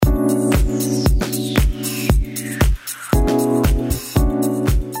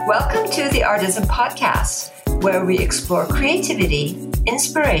Artisan Podcast, where we explore creativity,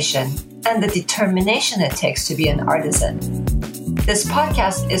 inspiration, and the determination it takes to be an artisan. This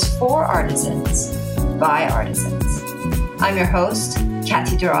podcast is for artisans, by artisans. I'm your host,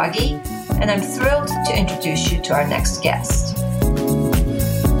 Kathy Duragi, and I'm thrilled to introduce you to our next guest.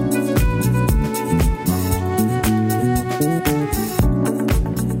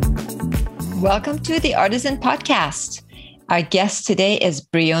 Welcome to the Artisan Podcast. Our guest today is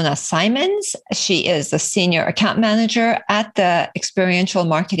Brionna Simons. She is the Senior Account Manager at the experiential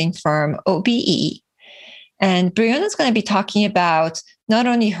marketing firm OBE. And Brionna is going to be talking about not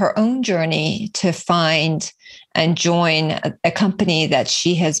only her own journey to find and join a company that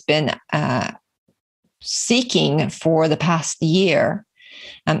she has been seeking for the past year,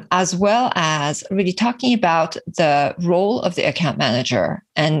 as well as really talking about the role of the account manager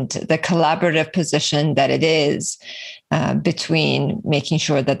and the collaborative position that it is between making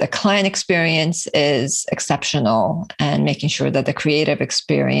sure that the client experience is exceptional and making sure that the creative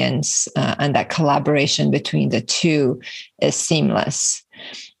experience and that collaboration between the two is seamless.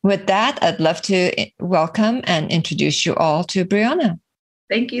 With that, I'd love to welcome and introduce you all to Brionna.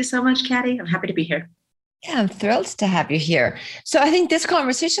 Thank you so much, Kathy. I'm happy to be here. Yeah, I'm thrilled to have you here. So I think this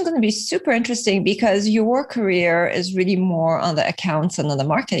conversation is going to be super interesting because your career is really more on the accounts and on the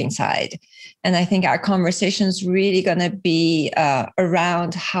marketing side. And I think our conversation is really going to be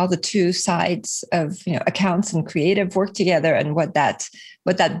around how the two sides of accounts and creative work together and what that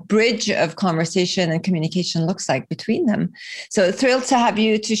bridge of conversation and communication looks like between them. So thrilled to have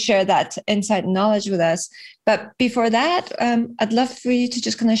you to share that insight and knowledge with us. But before that, I'd love for you to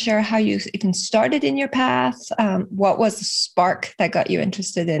just kind of share how you even started in your path. What was the spark that got you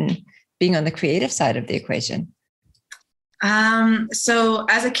interested in being on the creative side of the equation? So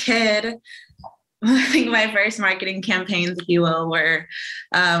as a kid, I think my first marketing campaigns, if you will, were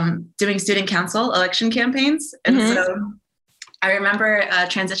doing student council election campaigns. And so I remember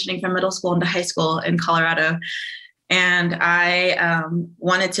transitioning from middle school into high school in Colorado. And I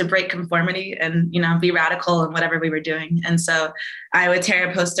wanted to break conformity and, be radical in whatever we were doing. And so I would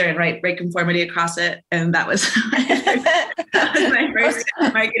tear a poster and write break conformity across it. And that was my first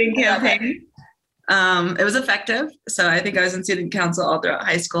marketing campaign. It was effective. So I think I was in student council all throughout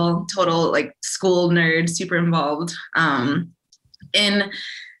high school, total school nerd, super involved. In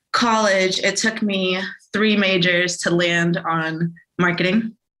college, it took me 3 majors to land on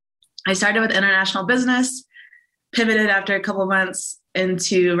marketing. I started with international business, pivoted after a couple of months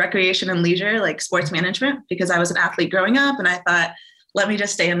into recreation and leisure, like sports management, because I was an athlete growing up. And I thought, let me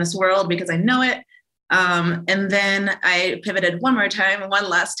just stay in this world because I know it. And then I pivoted one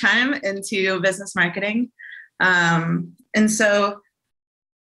last time into business marketing. And so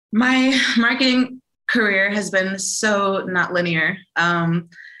my marketing career has been so not linear.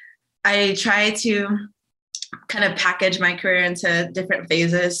 I try to kind of package my career into different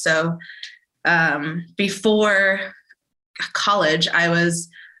phases. So before college, I was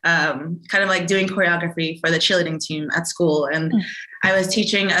kind of doing choreography for the cheerleading team at school. And I was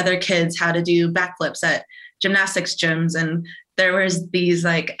teaching other kids how to do backflips at gymnastics gyms. And there was these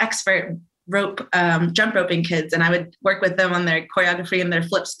expert jump roping kids. And I would work with them on their choreography and their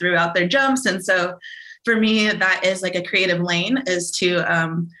flips throughout their jumps. And so for me, that is a creative lane, is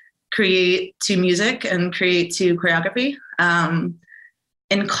to create to music and create to choreography.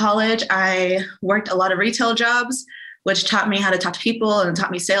 In college, I worked a lot of retail jobs, which taught me how to talk to people and taught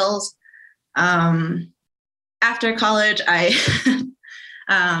me sales. After college, I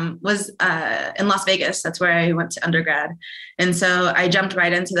was in Las Vegas. That's where I went to undergrad. And so I jumped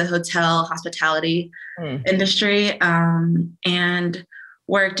right into the hotel hospitality industry and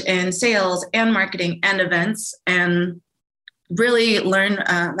worked in sales and marketing and events and really learned.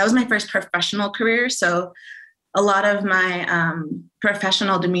 That was my first professional career. So a lot of my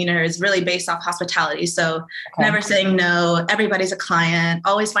professional demeanor is really based off hospitality. So never saying no, everybody's a client,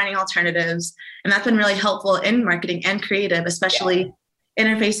 always finding alternatives. And that's been really helpful in marketing and creative, especially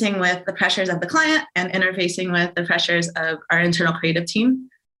interfacing with the pressures of the client and interfacing with the pressures of our internal creative team.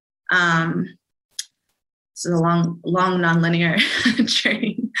 It's a long, nonlinear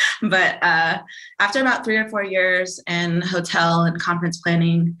journey. But after about 3 or 4 years in hotel and conference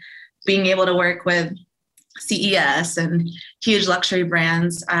planning, being able to work with CES and huge luxury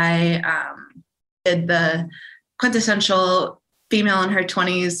brands, I did the quintessential female in her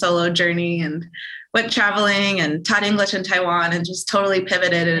 20s solo journey and went traveling and taught English in Taiwan and just totally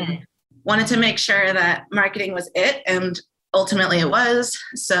pivoted and wanted to make sure that marketing was it. And ultimately it was.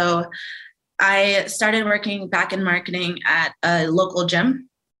 So I started working back in marketing at a local gym.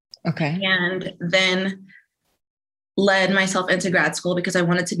 Okay. And then led myself into grad school because I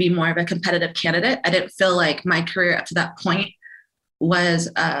wanted to be more of a competitive candidate. I didn't feel like my career up to that point was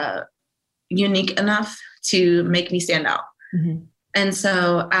unique enough to make me stand out. Mm-hmm. And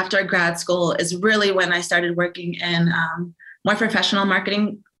so after grad school is really when I started working in more professional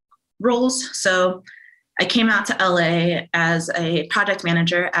marketing roles. So I came out to LA as a project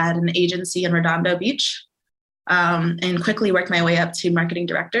manager at an agency in Redondo Beach, and quickly worked my way up to marketing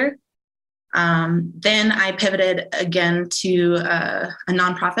director. Then I pivoted again to a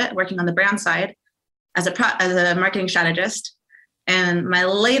nonprofit working on the brand side as a marketing strategist. And my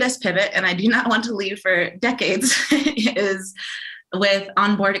latest pivot, and I do not want to leave for decades, is with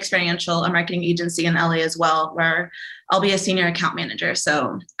Onboard Experiential, a marketing agency in LA as well, where I'll be a senior account manager.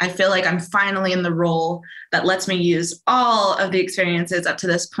 So I feel like I'm finally in the role that lets me use all of the experiences up to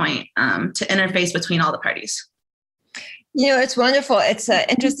this point to interface between all the parties. It's wonderful. It's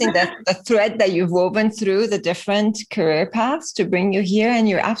interesting that the thread that you've woven through the different career paths to bring you here. And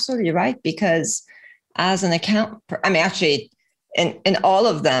you're absolutely right, because as an actually in all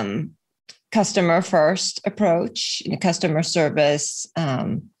of them, customer first approach, customer service.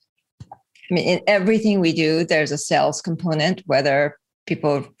 In everything we do, there's a sales component, whether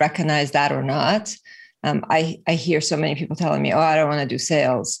people recognize that or not. I hear so many people telling me, "Oh, I don't want to do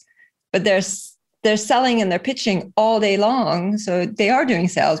sales," but they're selling and they're pitching all day long, so they are doing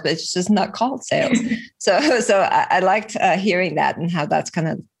sales, but it's just not called sales. so I liked hearing that and how that's kind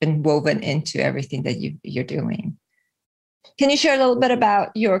of been woven into everything that you're doing. Can you share a little bit about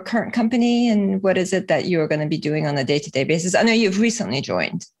your current company and what is it that you're going to be doing on a day-to-day basis? I know you've recently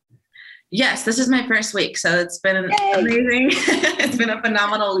joined. Yes, this is my first week, so it's been amazing. It's been a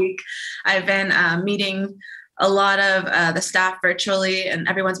phenomenal week. I've been meeting a lot of the staff virtually, and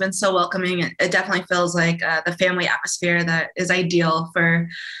everyone's been so welcoming. It definitely feels like the family atmosphere that is ideal for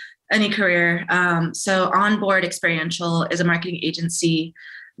any career. So Onboard Experiential is a marketing agency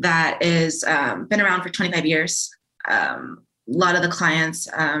that is been around for 25 years. A lot of the clients,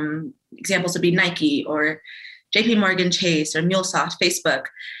 examples would be Nike or JP Morgan Chase or MuleSoft, Facebook.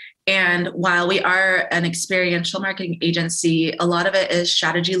 And while we are an experiential marketing agency, a lot of it is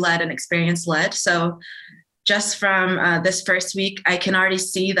strategy-led and experience-led. So just from this first week, I can already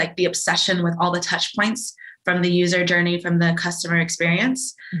see like the obsession with all the touch points from the user journey, from the customer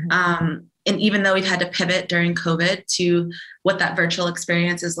experience. Mm-hmm. And even though we've had to pivot during COVID to what that virtual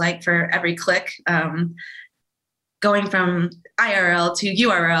experience is like for every click, going from IRL to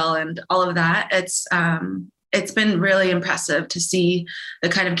URL and all of that, it's been really impressive to see the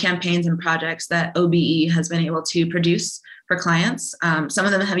kind of campaigns and projects that OBE has been able to produce for clients. Some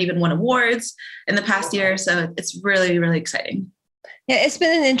of them have even won awards in the past year. So it's really, really exciting. Yeah, it's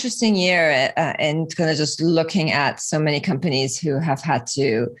been an interesting year and kind of just looking at so many companies who have had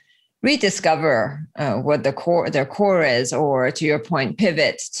to rediscover what their core is, or to your point,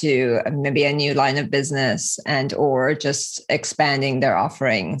 pivot to maybe a new line of business and or just expanding their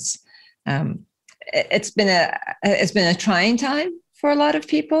offerings. It's been a trying time for a lot of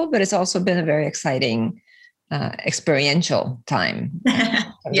people, but it's also been a very exciting experiential time.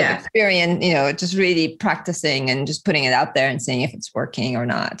 Yeah, experience, just really practicing and just putting it out there and seeing if it's working or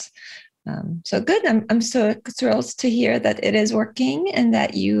not. So good. I'm so thrilled to hear that it is working and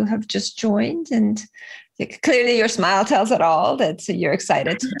that you have just joined. And clearly, your smile tells it all. That you're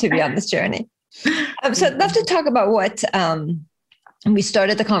excited to be on this journey. So I'd love to talk about what. We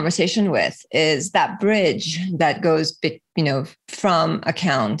started the conversation with is that bridge that goes, from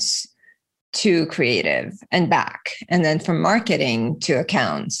accounts to creative and back, and then from marketing to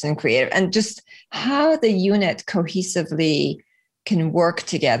accounts and creative, and just how the unit cohesively can work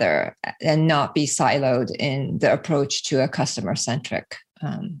together and not be siloed in the approach to a customer-centric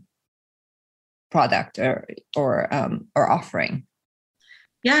product or offering.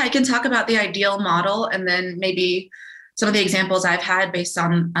 Yeah, I can talk about the ideal model and then maybe some of the examples I've had based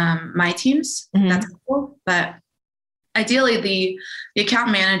on my teams. Mm-hmm. That's cool. But ideally, the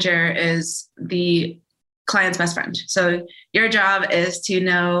account manager is the client's best friend. So your job is to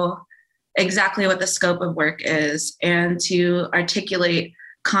know exactly what the scope of work is and to articulate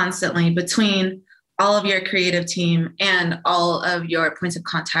constantly between all of your creative team and all of your points of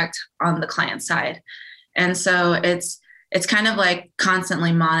contact on the client side. And so it's kind of like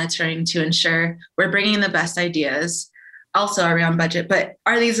constantly monitoring to ensure we're bringing the best ideas, also around budget, but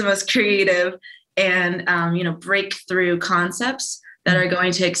are these the most creative and breakthrough concepts that are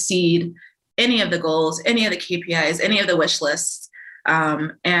going to exceed any of the goals, any of the KPIs, any of the wish lists,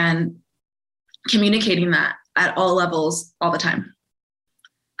 and communicating that at all levels all the time.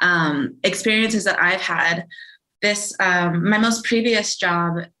 Experiences that I've had, my most previous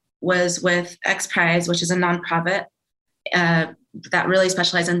job was with X Prize, which is a nonprofit that really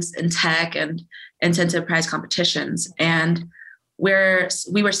specialize in tech and incentive prize competitions. And we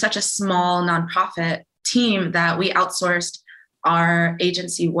were such a small nonprofit team that we outsourced our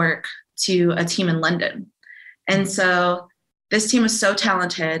agency work to a team in London. And so this team was so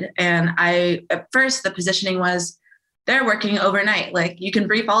talented. And at first the positioning was, they're working overnight. Like, you can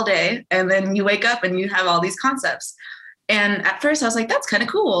brief all day and then you wake up and you have all these concepts. And at first I was like, that's kind of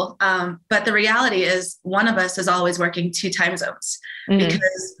cool. But the reality is one of us is always working 2 time zones,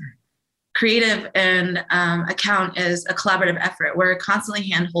 because creative and account is a collaborative effort. We're constantly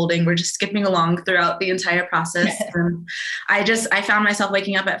hand holding. We're just skipping along throughout the entire process. And I found myself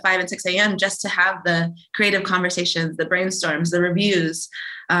waking up at 5 and 6 a.m. just to have the creative conversations, the brainstorms, the reviews.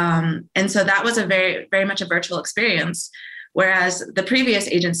 And so that was a very, very much a virtual experience. Whereas the previous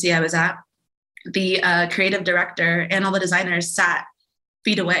agency I was at, the creative director and all the designers sat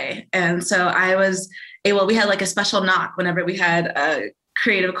feet away. And so I was able, we had like a special knock whenever we had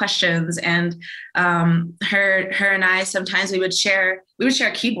creative questions, and her and I, sometimes we would share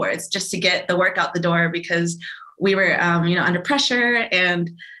keyboards just to get the work out the door, because we were under pressure, and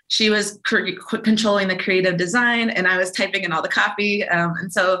she was controlling the creative design and I was typing in all the copy.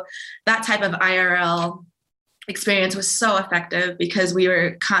 And so that type of IRL experience was so effective because we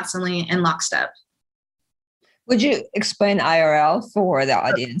were constantly in lockstep. Would you explain IRL for the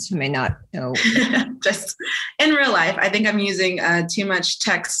audience who may not know? Just in real life. I think I'm using too much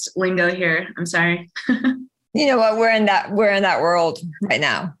text lingo here. I'm sorry. You know what? We're in that world right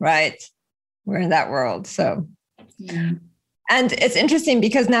now, right? We're in that world. So, yeah. And it's interesting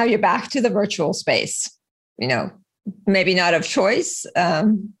because now you're back to the virtual space, maybe not of choice,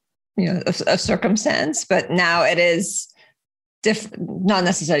 of circumstance, but now it is not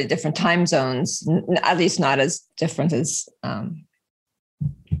necessarily different time zones, at least not as different as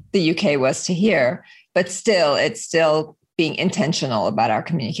the UK was to here, but still, it's still being intentional about our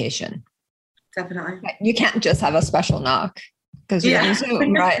communication. Definitely. You can't just have a special knock because you're on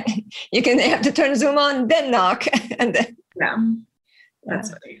Zoom, right? You have to turn Zoom on, then knock, and then. Yeah, that's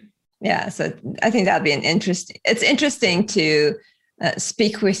funny. Yeah, so I think that'd be it's interesting to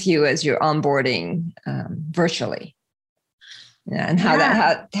speak with you as you're onboarding virtually. Yeah, and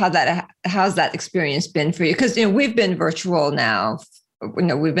how's that experience been for you? Because we've been virtual now.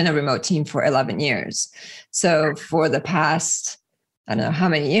 We've been a remote team for 11 years. So for the past, I don't know how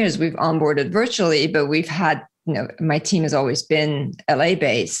many years we've onboarded virtually, but we've had, my team has always been LA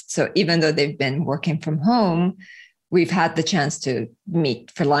based. So even though they've been working from home, we've had the chance to meet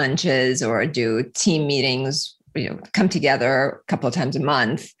for lunches or do team meetings, come together a couple of times a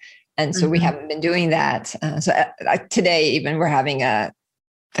month. And so we haven't been doing that. So today, even we're having a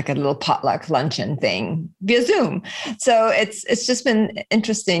little potluck luncheon thing via Zoom. So it's just been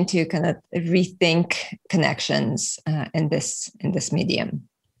interesting to kind of rethink connections in this medium.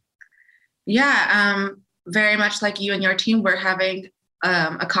 Yeah, very much like you and your team, we're having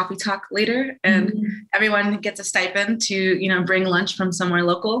a coffee talk later, and everyone gets a stipend to bring lunch from somewhere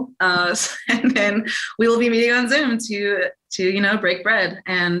local, and then we will be meeting on Zoom to break bread.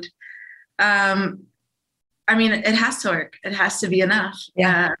 And it has to work. It has to be enough.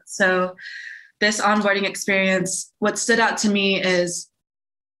 Yeah. So this onboarding experience, what stood out to me is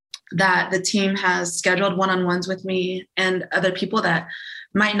that the team has scheduled one-on-ones with me and other people that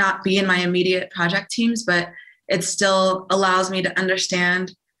might not be in my immediate project teams, but it still allows me to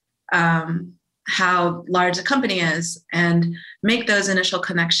understand how large the company is and make those initial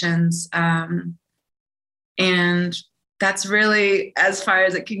connections. And that's really as far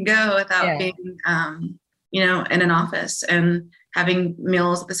as it can go without being, in an office and having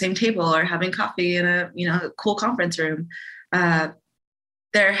meals at the same table or having coffee in a cool conference room. There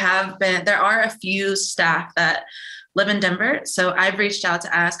are a few staff that live in Denver. So I've reached out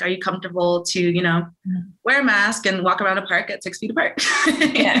to ask, are you comfortable to, wear a mask and walk around a park at 6 feet apart?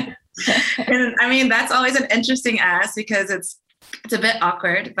 Yeah. And that's always an interesting ask because it's a bit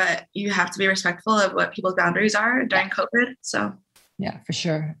awkward, but you have to be respectful of what people's boundaries are during COVID. So. Yeah, for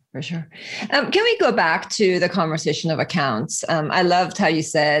sure. Can we go back to the conversation of accounts? I loved how you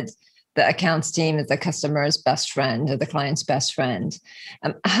said the accounts team is the customer's best friend or the client's best friend.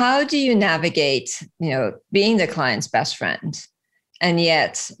 How do you navigate, being the client's best friend? And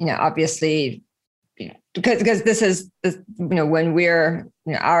yet, obviously, because this is, when we're,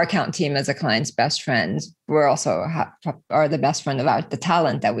 our account team as a client's best friend, we're also are the best friend of the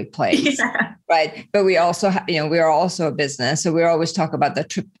talent that we place, right? But we also, we are also a business. So we always talk about the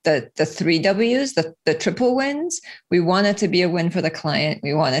 3 W's, the triple wins. We want it to be a win for the client.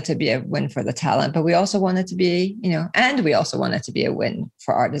 We want it to be a win for the talent, but we also want it to be, and we also want it to be a win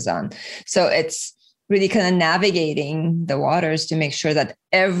for artisan. So really kind of navigating the waters to make sure that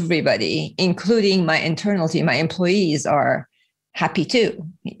everybody, including my internal team, my employees, are happy too.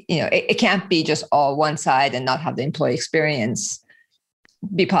 It can't be just all one side and not have the employee experience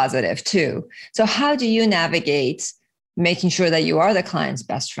be positive too. So how do you navigate making sure that you are the client's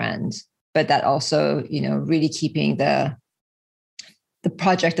best friend, but that also, really keeping the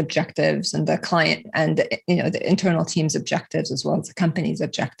project objectives and the client and, the internal team's objectives as well as the company's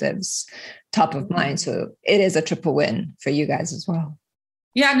objectives top of mind. So it is a triple win for you guys as well.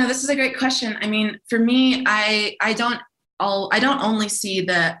 Yeah, no, this is a great question. I mean, for me, I don't only see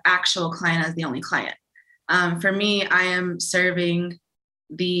the actual client as the only client. For me, I am serving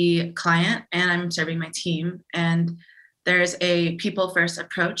the client and I'm serving my team. And there's a people first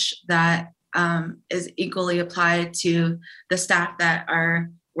approach that is equally applied to the staff that are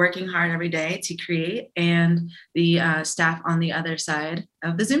working hard every day to create and the staff on the other side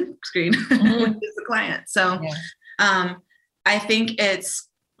of the Zoom screen, which is the client. So I think it's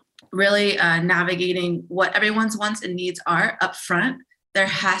really navigating what everyone's wants and needs are up front. There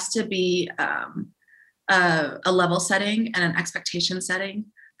has to be a level setting and an expectation setting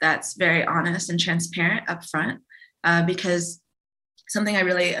that's very honest and transparent up front, because something I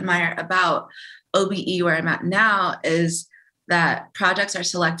really admire about OBE, where I'm at now, is that projects are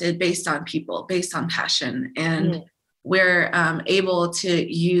selected based on people, based on passion, and we're able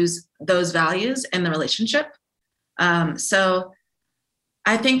to use those values in the relationship. So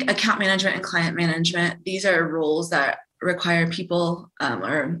I think account management and client management, these are roles that require people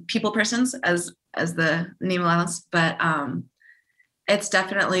or people persons, as the name allows, but it's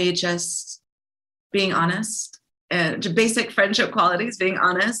definitely just being honest and basic friendship qualities, being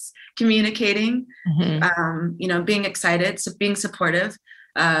honest, communicating, being excited, so being supportive,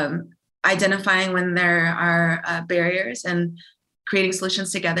 identifying when there are barriers and creating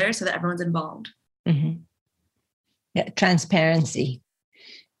solutions together so that everyone's involved. Yeah, transparency,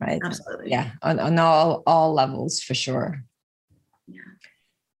 right? Absolutely. Yeah, on all levels for sure.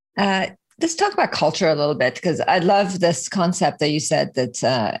 Yeah. Let's talk about culture a little bit, because I love this concept that you said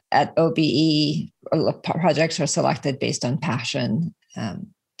that at OBE, projects are selected based on passion.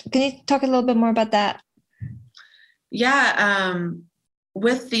 Can you talk a little bit more about that? Yeah.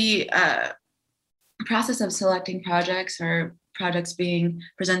 With the process of selecting projects or projects being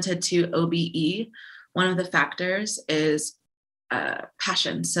presented to OBE, one of the factors is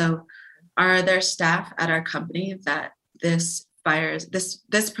passion. So are there staff at our company that this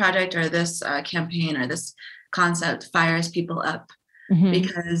project or this campaign or this concept fires people up?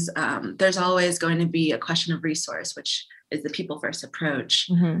 Because there's always going to be a question of resource, which is the people first approach.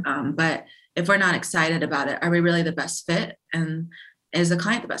 But if we're not excited about it, are we really the best fit? And is the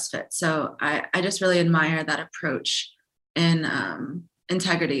client the best fit? So I just really admire that approach in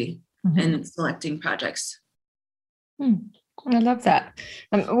integrity in selecting projects. I love that.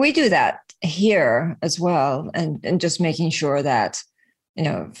 We do that here as well, and just making sure that,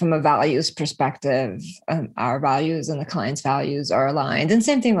 from a values perspective, our values and the client's values are aligned. And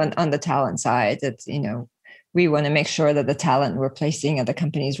same thing on the talent side, that, we want to make sure that the talent we're placing and the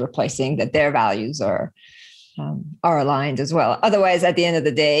companies we're placing, that their values are aligned as well. Otherwise, at the end of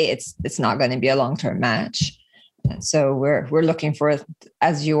the day, it's not going to be a long-term match. And so we're looking for,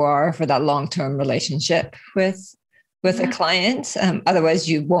 as you are, for that long-term relationship with a client. Otherwise,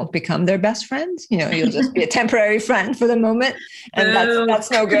 you won't become their best friend. You'll just be a temporary friend for the moment, and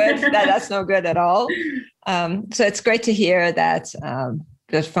that's no good. That's no good at all. So it's great to hear that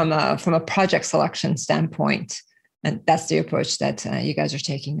just from a project selection standpoint, and that's the approach that you guys are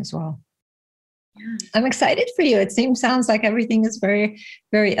taking as well. Yeah. I'm excited for you. It sounds like everything is very,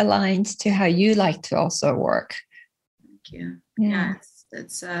 very aligned to how you like to also work. Thank you. Yeah,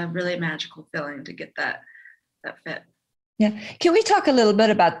 it's a really magical feeling to get that fit. Yeah. Can we talk a little bit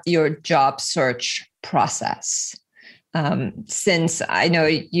about your job search process? Since I know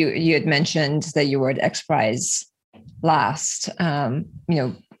you had mentioned that you were at XPRIZE last,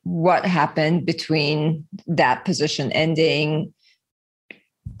 what happened between that position ending?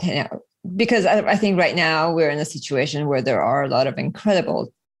 Because I think right now we're in a situation where there are a lot of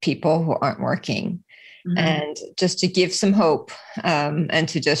incredible people who aren't working. And just to give some hope and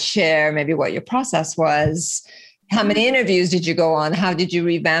to just share maybe what your process was. How many interviews did you go on? How did you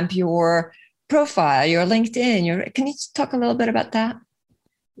revamp your profile, your LinkedIn? Can you talk a little bit about that?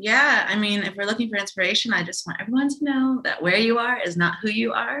 Yeah, I mean, if we're looking for inspiration, I just want everyone to know that where you are is not who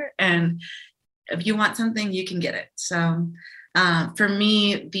you are. And if you want something, you can get it. So for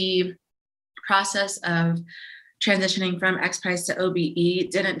me, the process of transitioning from XPRIZE to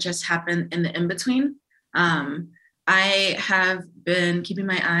OBE didn't just happen in the in-between. I I have been keeping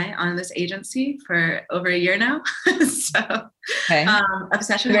my eye on this agency for over a year now. So, Okay.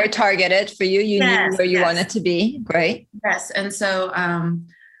 obsession. Very targeted for you. You knew where you wanted to be. Great. Yes. And so,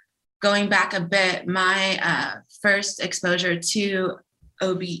 going back a bit, my first exposure to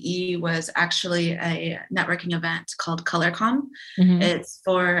OBE was actually a networking event called ColorCon. Mm-hmm. It's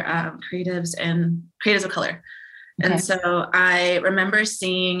for creatives of color. Okay. And so I remember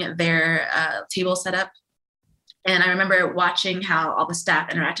seeing their table set up, and I remember watching how all the staff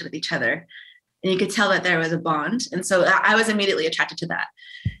interacted with each other, and you could tell that there was a bond. And so I was immediately attracted to that.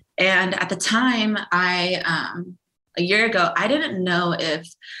 And at the time, a year ago, I didn't know if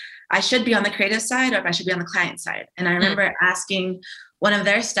I should be on the creative side or if I should be on the client side. And I remember asking one of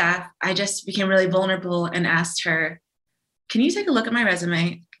their staff, I just became really vulnerable and asked her, can you take a look at my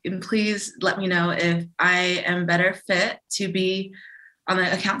resume and please let me know if I am better fit to be on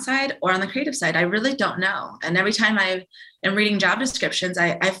the account side or on the creative side? I really don't know. And every time I am reading job descriptions,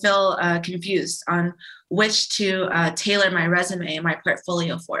 I feel confused on which to tailor my resume and my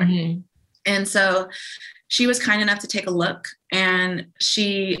portfolio for. Mm-hmm. And so she was kind enough to take a look, and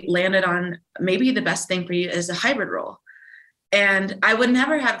she landed on maybe the best thing for you is a hybrid role. And I would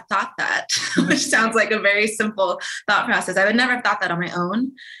never have thought that, which sounds like a very simple thought process. I would never have thought that on my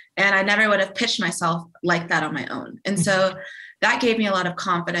own. And I never would have pitched myself like that on my own. And so that gave me a lot of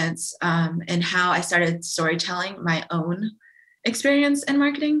confidence in how I started storytelling my own experience in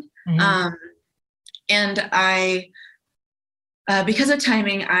marketing. Mm-hmm. And I, because of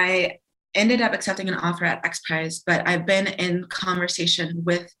timing, I ended up accepting an offer at X Prize, but I've been in conversation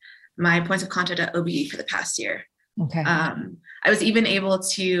with my points of contact at OBE for the past year. Okay. I was even able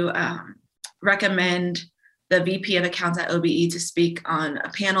to recommend the VP of accounts at OBE to speak on a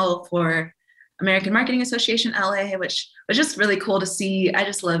panel for American Marketing Association LA, which was just really cool to see. I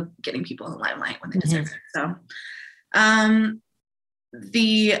just love getting people in the limelight when they deserve it. So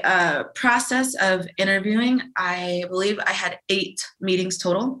the process of interviewing, I believe I had 8 meetings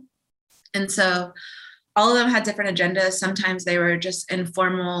total. And so all of them had different agendas. Sometimes they were just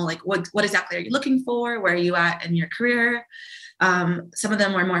informal, like what exactly are you looking for? Where are you at in your career? Some of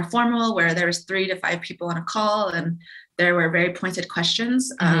them were more formal, where there was 3 to 5 people on a call, and there were very pointed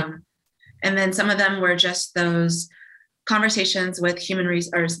questions. Mm-hmm. And then some of them were just those conversations with human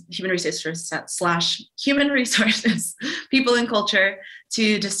resources people in culture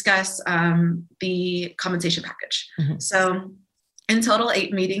to discuss the compensation package. Mm-hmm. So in total,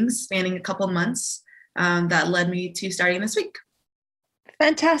 8 meetings spanning a couple months. That led me to starting this week.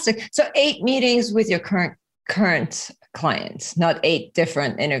 Fantastic. So 8 meetings with your current clients, not 8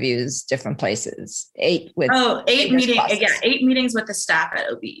 different interviews, different places. 8 with 8 meetings. Yeah, 8 meetings with the staff at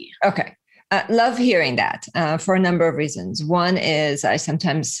OBE. Okay. Love hearing that for a number of reasons. One is I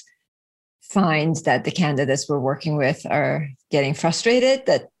sometimes find that the candidates we're working with are getting frustrated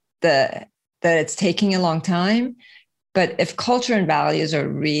that it's taking a long time. But if culture and values are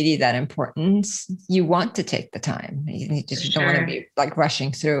really that important, you want to take the time. You just don't want to be like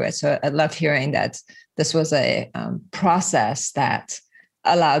rushing through it. So I love hearing that this was a process that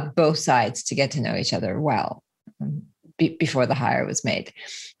allowed both sides to get to know each other well before the hire was made.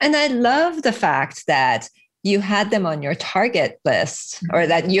 And I love the fact that you had them on your target list, or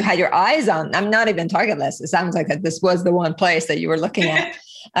that you had your eyes on. I'm not even target list. It sounds like that this was the one place that you were looking at.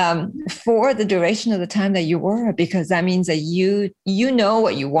 For the duration of the time that you were, because that means that you know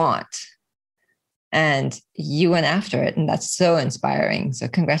what you want and you went after it. And that's so inspiring. So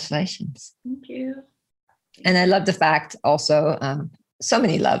congratulations. Thank you. And I love the fact also, so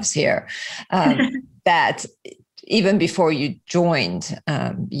many loves here, that even before you joined,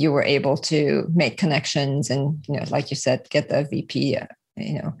 you were able to make connections and, like you said, get the VP,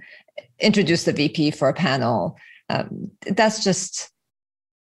 introduce the VP for a panel. That's just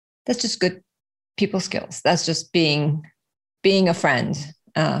good people skills. That's just being a friend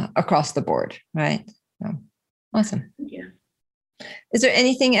across the board, right? So, awesome. Yeah. Is there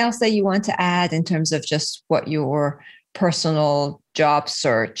anything else that you want to add in terms of just what your personal job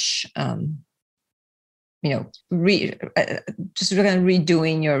search, just kind of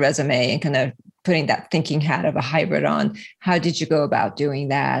redoing your resume and kind of putting that thinking hat of a hybrid on? How did you go about doing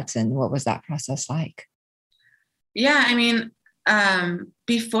that, and what was that process like? Yeah, I mean,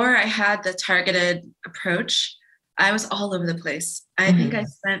 before I had the targeted approach, I was all over the place. I think I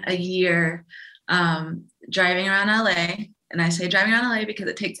spent a year driving around LA, and I say driving around LA because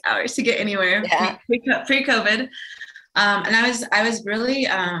it takes hours to get anywhere. Yeah. Pre-COVID, and I was really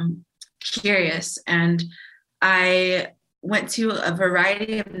curious, and I went to a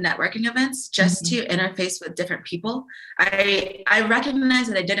variety of networking events just to interface with different people. I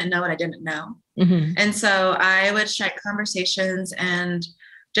recognized that I didn't know what I didn't know. And so I would strike conversations and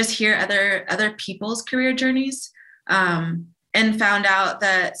just hear other people's career journeys, and found out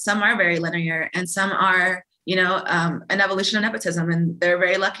that some are very linear and some are, an evolution of nepotism and they're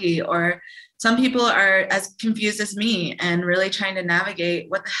very lucky, or some people are as confused as me and really trying to navigate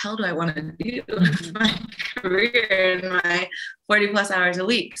what the hell do I want to do with my career and my 40 plus hours a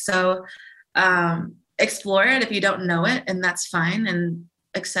week. So explore it if you don't know it, and that's fine, and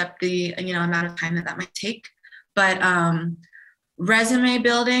accept the amount of time that might take. But resume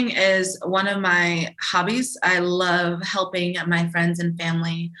building is one of my hobbies. I love helping my friends and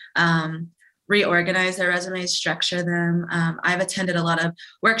family reorganize their resumes, structure them. I've attended a lot of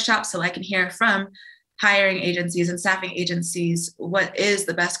workshops so I can hear from hiring agencies and staffing agencies what is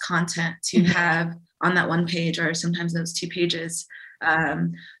the best content to have on that one page, or sometimes those 2 pages.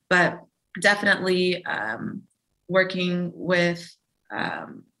 But definitely working with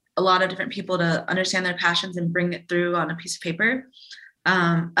a lot of different people to understand their passions and bring it through on a piece of paper.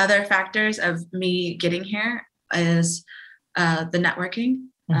 Other factors of me getting here is the networking,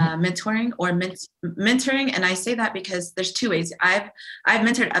 mentoring or mentoring. And I say that because there's 2 ways. I've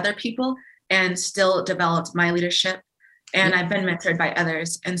mentored other people and still developed my leadership. And I've been mentored by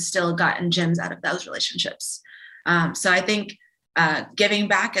others and still gotten gems out of those relationships. So I think giving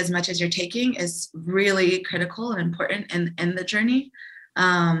back as much as you're taking is really critical and important in the journey.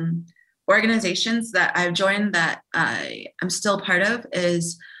 Organizations that I've joined that I'm still part of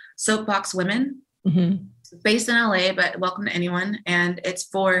is Soapbox Women, based in LA, but welcome to anyone. And it's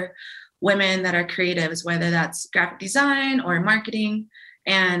for women that are creatives, whether that's graphic design or marketing.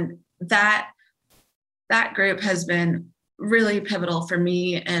 And that group has been really pivotal for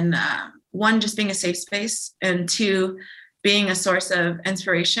me. And 1, just being a safe space, and 2, being a source of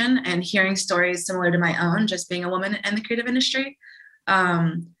inspiration and hearing stories similar to my own, just being a woman in the creative industry.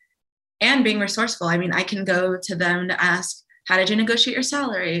 And being resourceful. I mean, I can go to them to ask, how did you negotiate your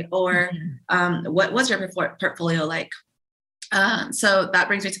salary? Or what was your portfolio like? So that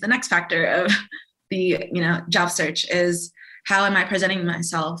brings me to the next factor of the job search is, how am I presenting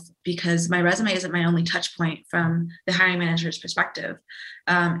myself? Because my resume isn't my only touch point from the hiring manager's perspective.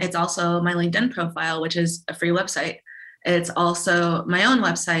 It's also my LinkedIn profile, which is a free website. It's also my own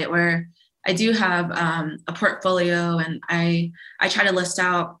website where I do have a portfolio, and I try to list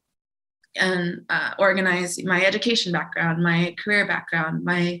out and organize my education background, my career background,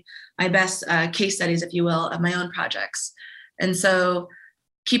 my best case studies, if you will, of my own projects. And so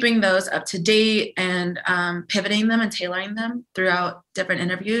keeping those up to date and pivoting them and tailoring them throughout different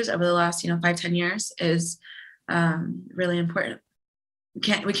interviews over the last 5-10 years is really important.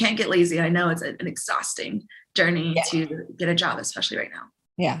 We can't get lazy. I know it's an exhausting journey to get a job, especially right now.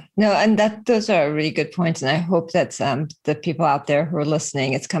 Yeah, no, and those are really good points. And I hope that the people out there who are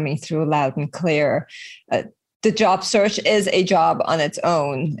listening, it's coming through loud and clear. The job search is a job on its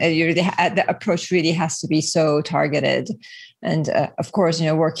own. The approach really has to be so targeted. And of course,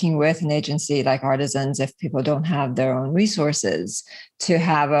 working with an agency like Artisans, if people don't have their own resources, to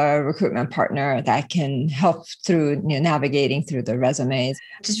have a recruitment partner that can help through navigating through the resumes.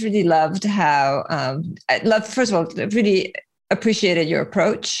 Just really loved how, first of all, really appreciated your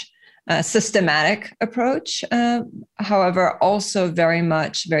approach, systematic approach, however, also very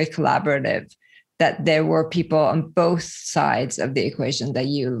collaborative, that there were people on both sides of the equation that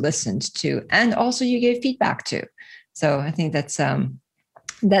you listened to, and also you gave feedback to. So I think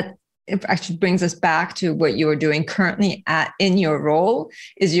that it actually brings us back to what you are doing currently in your role.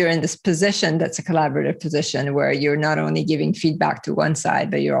 Is you're in this position that's a collaborative position where you're not only giving feedback to one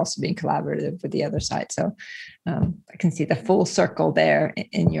side, but you're also being collaborative with the other side. So I can see the full circle there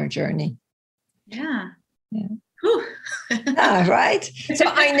in your journey. Yeah. Right. So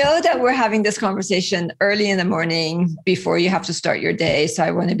I know that we're having this conversation early in the morning before you have to start your day. So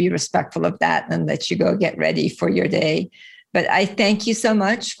I want to be respectful of that and let you go get ready for your day. But I thank you so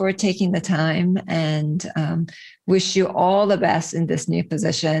much for taking the time, and wish you all the best in this new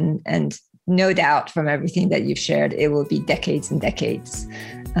position. And no doubt from everything that you've shared, it will be decades and decades.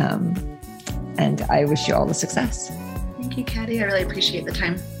 And I wish you all the success. Thank you, Katie. I really appreciate the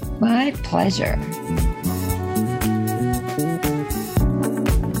time. My pleasure.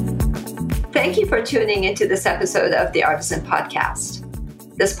 Thank you for tuning into this episode of the Artisan Podcast.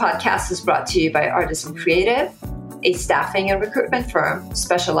 This podcast is brought to you by Artisan Creative, a staffing and recruitment firm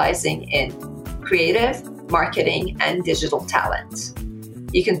specializing in creative, marketing, and digital talent.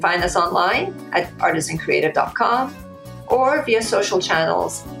 You can find us online at artisancreative.com or via social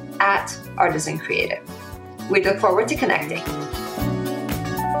channels at Artisan Creative. We look forward to connecting.